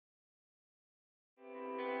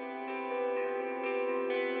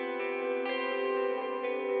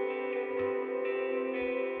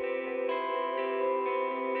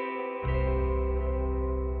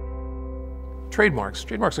trademarks.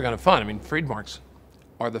 Trademarks are kind of fun. I mean, trademarks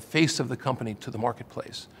are the face of the company to the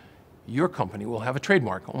marketplace. Your company will have a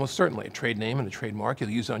trademark, almost certainly, a trade name and a trademark you'll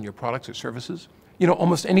use on your products or services. You know,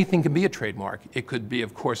 almost anything can be a trademark. It could be,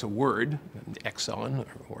 of course, a word, Exxon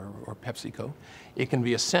or PepsiCo. It can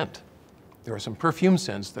be a scent. There are some perfume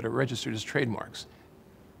scents that are registered as trademarks.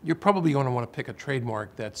 You're probably going to want to pick a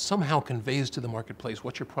trademark that somehow conveys to the marketplace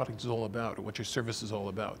what your product is all about or what your service is all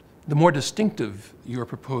about. The more distinctive your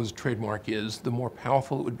proposed trademark is, the more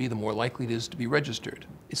powerful it would be, the more likely it is to be registered.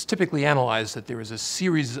 It's typically analyzed that there is a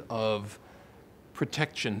series of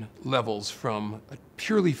protection levels from a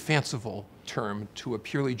purely fanciful term to a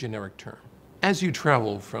purely generic term. As you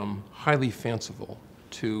travel from highly fanciful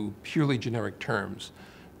to purely generic terms,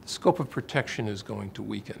 the scope of protection is going to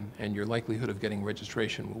weaken, and your likelihood of getting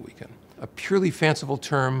registration will weaken. A purely fanciful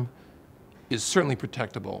term is certainly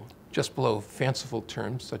protectable. Just below fanciful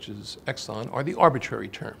terms, such as Exxon, are the arbitrary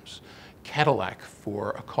terms. Cadillac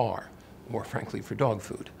for a car, or frankly for dog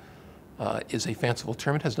food, is a fanciful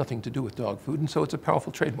term. It has nothing to do with dog food, and so it's a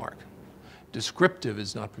powerful trademark. Descriptive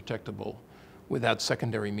is not protectable without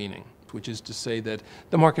secondary meaning, which is to say that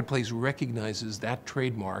the marketplace recognizes that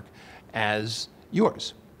trademark as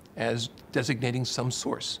yours, as designating some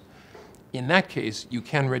source. In that case, you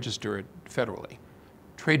can register it federally.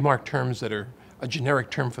 Trademark terms that are a generic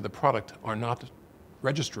term for the product are not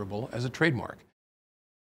registerable as a trademark.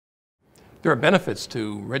 There are benefits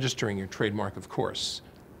to registering your trademark, of course.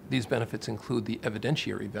 These benefits include the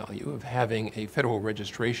evidentiary value of having a federal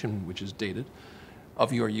registration, which is dated,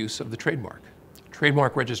 of your use of the trademark.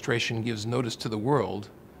 Trademark registration gives notice to the world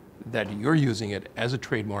that you're using it as a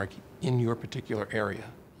trademark in your particular area.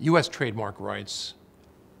 U.S. trademark rights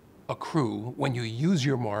accrue when you use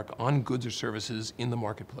your mark on goods or services in the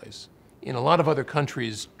marketplace. In a lot of other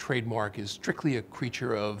countries, trademark is strictly a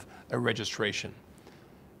creature of a registration.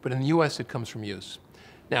 But in the U.S., it comes from use.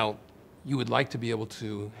 Now, you would like to be able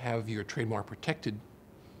to have your trademark protected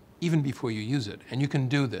even before you use it. And you can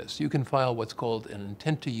do this. You can file what's called an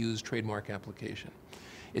intent to use trademark application.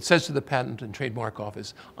 It says to the Patent and Trademark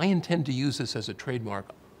Office, I intend to use this as a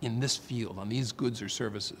trademark in this field, on these goods or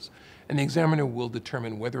services. And the examiner will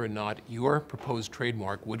determine whether or not your proposed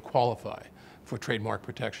trademark would qualify for trademark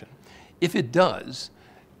protection. If it does,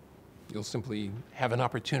 you'll simply have an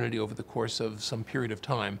opportunity over the course of some period of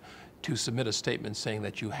time to submit a statement saying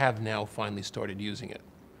that you have now finally started using it.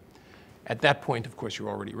 At that point, of course, you're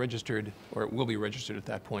already registered, or it will be registered at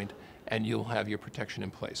that point, and you'll have your protection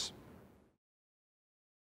in place.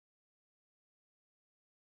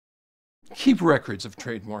 Keep records of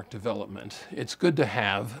trademark development. It's good to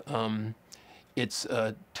have.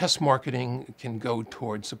 Test marketing can go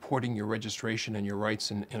toward supporting your registration and your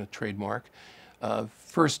rights in a trademark.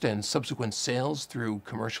 First and subsequent sales through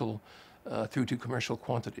to commercial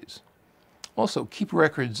quantities. Also, keep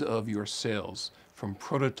records of your sales from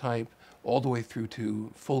prototype all the way through to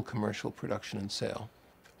full commercial production and sale.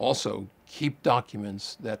 Also, keep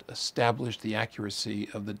documents that establish the accuracy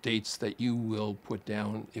of the dates that you will put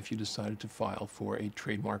down if you decided to file for a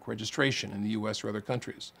trademark registration in the US or other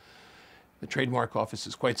countries. The Trademark Office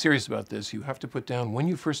is quite serious about this. You have to put down when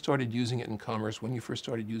you first started using it in commerce, when you first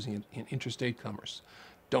started using it in interstate commerce.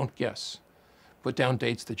 Don't guess. Put down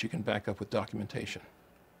dates that you can back up with documentation.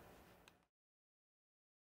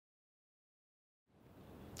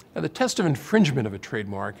 Now, the test of infringement of a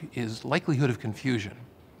trademark is likelihood of confusion.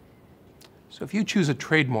 So if you choose a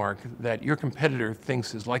trademark that your competitor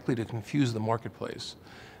thinks is likely to confuse the marketplace,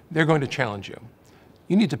 they're going to challenge you.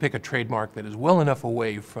 You need to pick a trademark that is well enough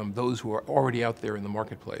away from those who are already out there in the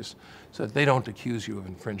marketplace so that they don't accuse you of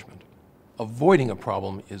infringement. Avoiding a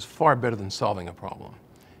problem is far better than solving a problem.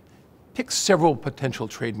 Pick several potential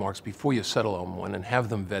trademarks before you settle on one and have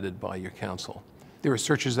them vetted by your counsel. There are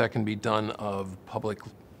searches that can be done of public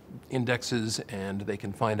indexes, and they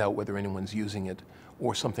can find out whether anyone's using it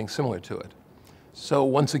or something similar to it. So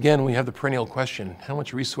once again, we have the perennial question, how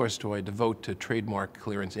much resource do I devote to trademark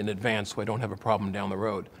clearance in advance so I don't have a problem down the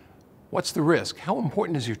road? What's the risk? How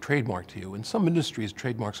important is your trademark to you? In some industries,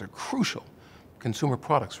 trademarks are crucial. Consumer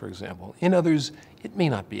products, for example. In others, it may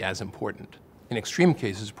not be as important. In extreme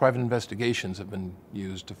cases, private investigations have been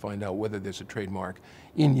used to find out whether there's a trademark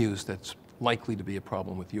in use that's likely to be a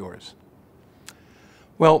problem with yours.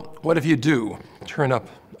 Well, what if you do turn up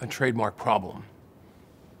a trademark problem?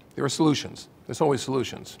 There are solutions. There's always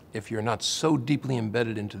solutions if you're not so deeply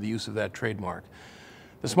embedded into the use of that trademark.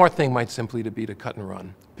 The smart thing might simply be to cut and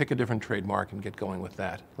run. Pick a different trademark and get going with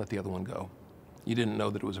that. Let the other one go. You didn't know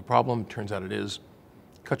that it was a problem. Turns out it is.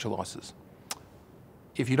 Cut your losses.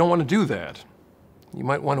 If you don't want to do that, you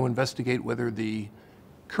might want to investigate whether the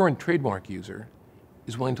current trademark user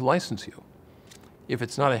is willing to license you. If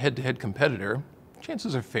it's not a head-to-head competitor,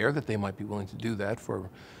 chances are fair that they might be willing to do that for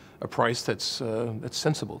a price that's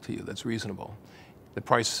sensible to you, that's reasonable. The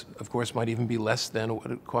price, of course, might even be less than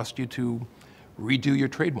what it cost you to redo your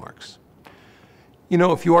trademarks. You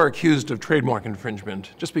know, if you are accused of trademark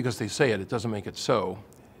infringement, just because they say it, it doesn't make it so.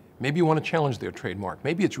 Maybe you want to challenge their trademark.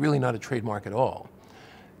 Maybe it's really not a trademark at all.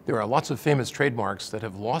 There are lots of famous trademarks that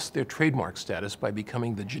have lost their trademark status by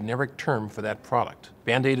becoming the generic term for that product.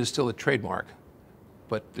 Band-Aid is still a trademark,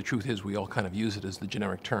 but the truth is we all kind of use it as the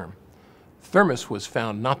generic term. Thermos was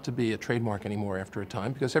found not to be a trademark anymore after a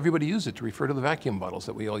time because everybody used it to refer to the vacuum bottles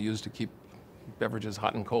that we all use to keep beverages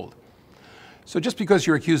hot and cold. So just because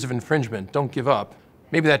you're accused of infringement, don't give up.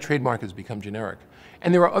 Maybe that trademark has become generic.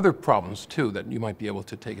 And there are other problems, too, that you might be able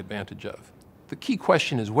to take advantage of. The key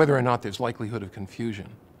question is whether or not there's likelihood of confusion.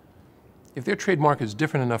 If their trademark is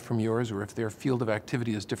different enough from yours, or if their field of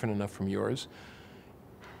activity is different enough from yours,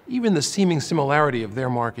 even the seeming similarity of their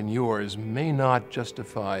mark and yours may not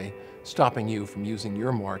justify stopping you from using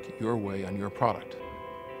your mark your way on your product.